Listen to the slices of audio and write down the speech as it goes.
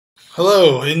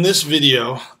Hello, in this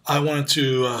video I wanted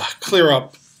to clear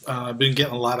up, I've been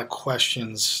getting a lot of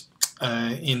questions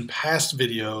in past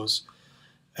videos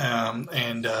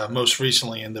and most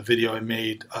recently in the video I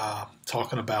made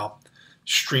talking about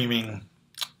streaming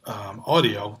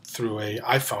audio through a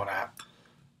iPhone app.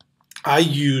 I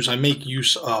make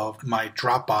use of my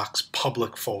Dropbox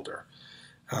public folder.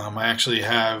 I actually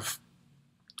have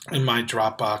in my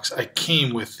Dropbox, I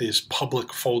came with this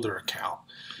public folder account.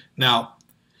 Now,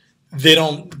 they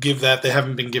don't give that, they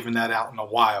haven't been giving that out in a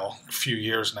while, a few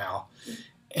years now.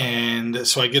 And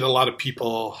so I get a lot of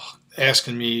people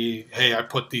asking me, hey, I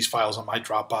put these files on my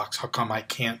Dropbox, how come I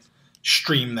can't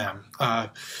stream them?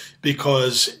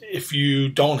 Because if you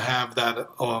don't have that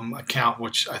account,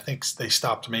 which I think they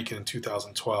stopped making in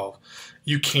 2012,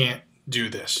 you can't do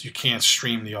this. You can't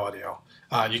stream the audio.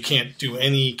 You can't do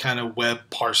any kind of web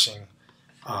parsing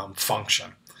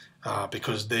function.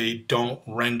 Because they don't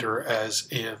render as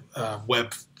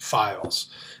web files,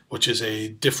 which is a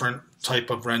different type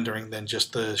of rendering than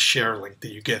just the share link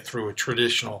that you get through a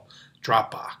traditional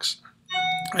Dropbox.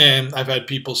 And I've had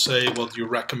people say, well, do you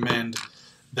recommend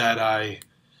that I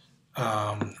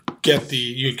get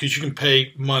because you can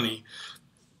pay money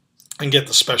and get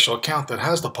the special account that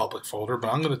has the public folder,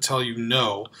 but I'm going to tell you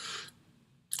no,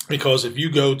 because if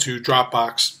you go to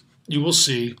Dropbox, you will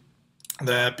see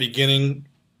that beginning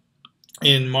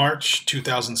in March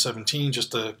 2017,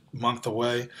 just a month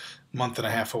and a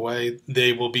half away,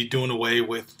 they will be doing away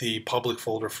with the public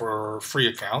folder for free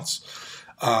accounts.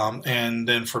 And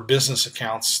then for business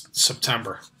accounts,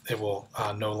 September, it will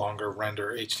no longer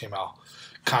render HTML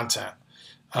content.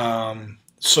 Yeah,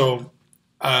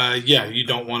 you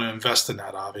don't want to invest in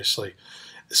that, obviously.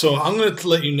 So I'm going to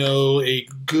let you know a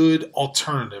good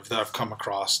alternative that I've come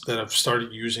across that I've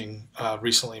started using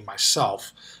recently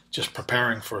myself, just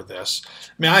preparing for this.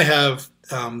 I mean, I have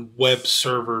web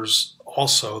servers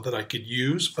also that I could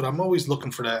use, but I'm always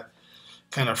looking for that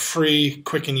kind of free,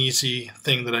 quick and easy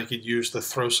thing that I could use to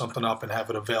throw something up and have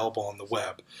it available on the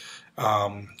web,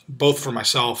 both for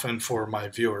myself and for my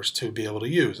viewers to be able to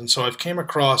use. And so I've came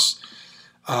across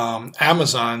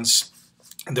Amazon's,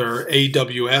 their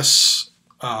AWS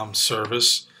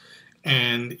service,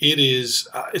 and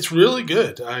it's really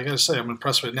good. I gotta say, I'm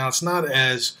impressed with it. Now, it's not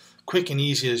as quick and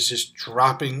easy as just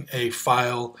dropping a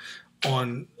file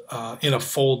on in a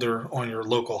folder on your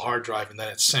local hard drive and then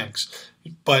it syncs,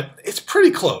 but it's pretty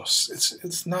close.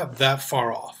 It's not that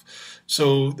far off.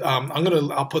 So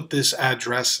I'll put this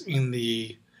address in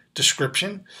the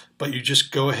description, but you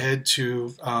just go ahead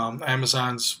to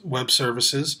Amazon's web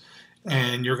services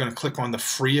and you're going to click on the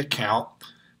free account.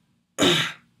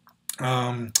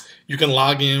 You can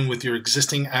log in with your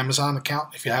existing Amazon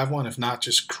account if you have one. If not,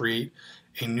 just create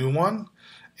a new one.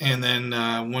 And then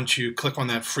once you click on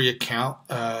that free account,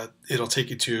 it'll take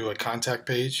you to a contact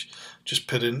page. Just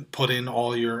put in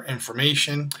all your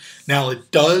information. Now,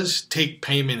 it does take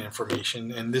payment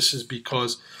information, and this is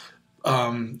because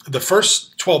the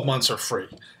first 12 months are free.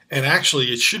 And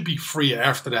actually, it should be free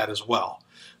after that as well.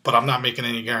 But I'm not making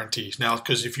any guarantees. Now,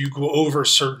 because if you go over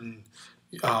certain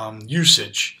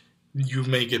usage, you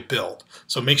may get billed.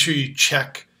 So make sure you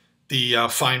check the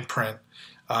fine print.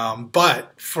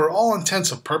 But for all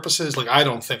intents and purposes, like, I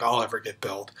don't think I'll ever get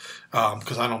billed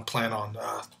because I don't plan on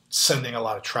sending a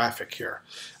lot of traffic here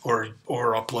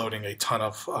or uploading a ton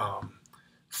of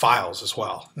files as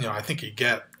well. You know, I think you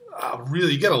get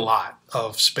a lot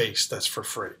of space that's for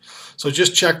free. So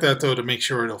just check that though to make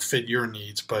sure it'll fit your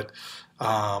needs. But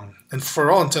and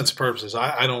for all intents and purposes,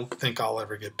 I don't think I'll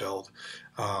ever get billed.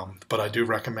 But I do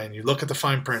recommend you look at the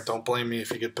fine print. Don't blame me if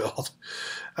you get billed.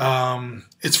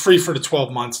 It's free for the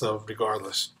 12 months though,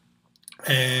 regardless.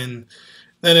 And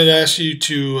then it asks you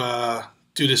to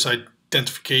do this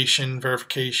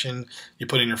verification. You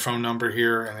put in your phone number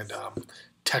here and it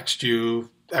texts you.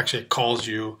 Actually, it calls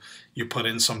you. You put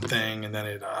in something and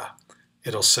then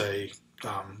it'll say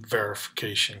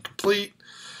verification complete.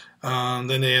 Then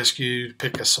they ask you to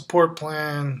pick a support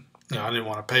plan. You know, I didn't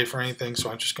want to pay for anything, so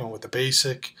I'm just going with the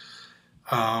basic.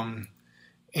 And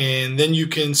then you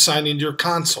can sign into your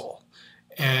console.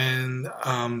 And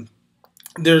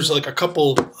there's like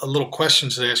a little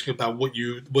questions they ask you about what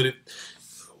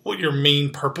your main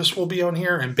purpose will be on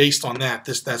here. And based on that,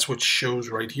 that's what shows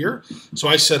right here. So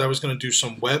I said I was going to do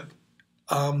some web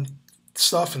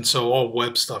stuff, and so all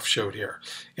web stuff showed here.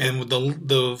 And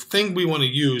the thing we want to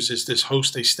use is this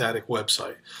host a static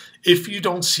website. If you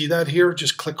don't see that here,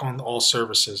 just click on all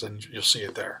services and you'll see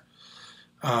it there.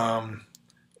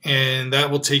 And that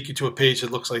will take you to a page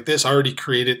that looks like this. I already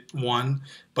created one,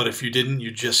 but if you didn't, you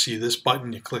just see this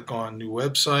button. You click on new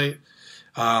website,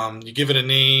 you give it a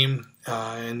name,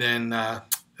 and then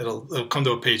it'll come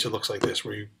to a page that looks like this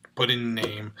where you put in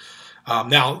name.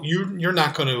 Now you're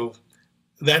not going to,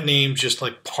 that name's just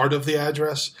like part of the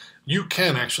address. You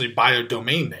can actually buy a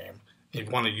domain name if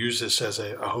you want to use this as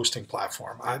a hosting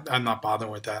platform. I'm not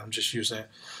bothering with that. I'm just using it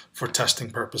for testing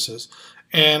purposes.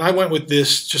 And I went with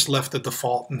this, just left the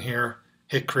default in here,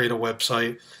 hit create a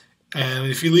website. And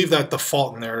if you leave that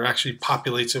default in there, it actually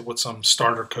populates it with some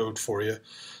starter code for you.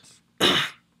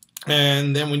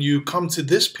 And then when you come to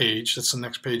this page, that's the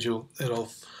next page it'll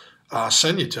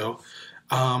send you to.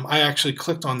 I actually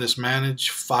clicked on this Manage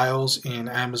Files in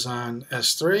Amazon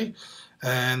S3,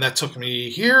 and that took me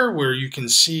here where you can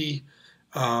see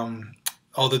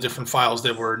all the different files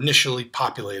that were initially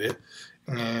populated.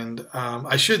 And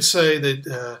I should say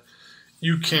that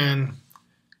you can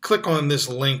click on this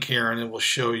link here and it will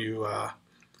show you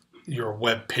your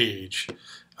web page.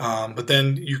 But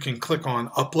then you can click on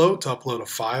upload to upload a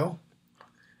file,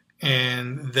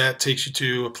 and that takes you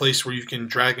to a place where you can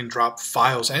drag and drop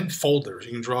files and folders.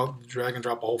 You can drag and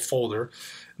drop a whole folder,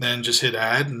 then just hit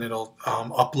add and it'll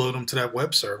upload them to that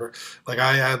web server. Like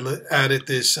I added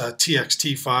this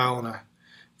TXT file, and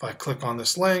if I click on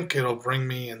this link, it'll bring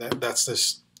me, and that's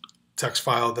this text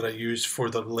file that I used for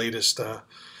the latest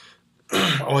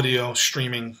audio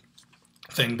streaming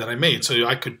thing that I made. So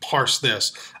I could parse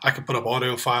this. I could put up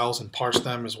audio files and parse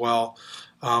them as well.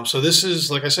 So this is,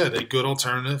 like I said, a good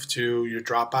alternative to your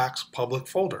Dropbox public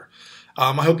folder.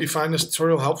 I hope you find this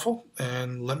tutorial helpful,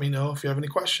 and let me know if you have any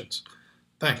questions.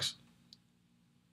 Thanks.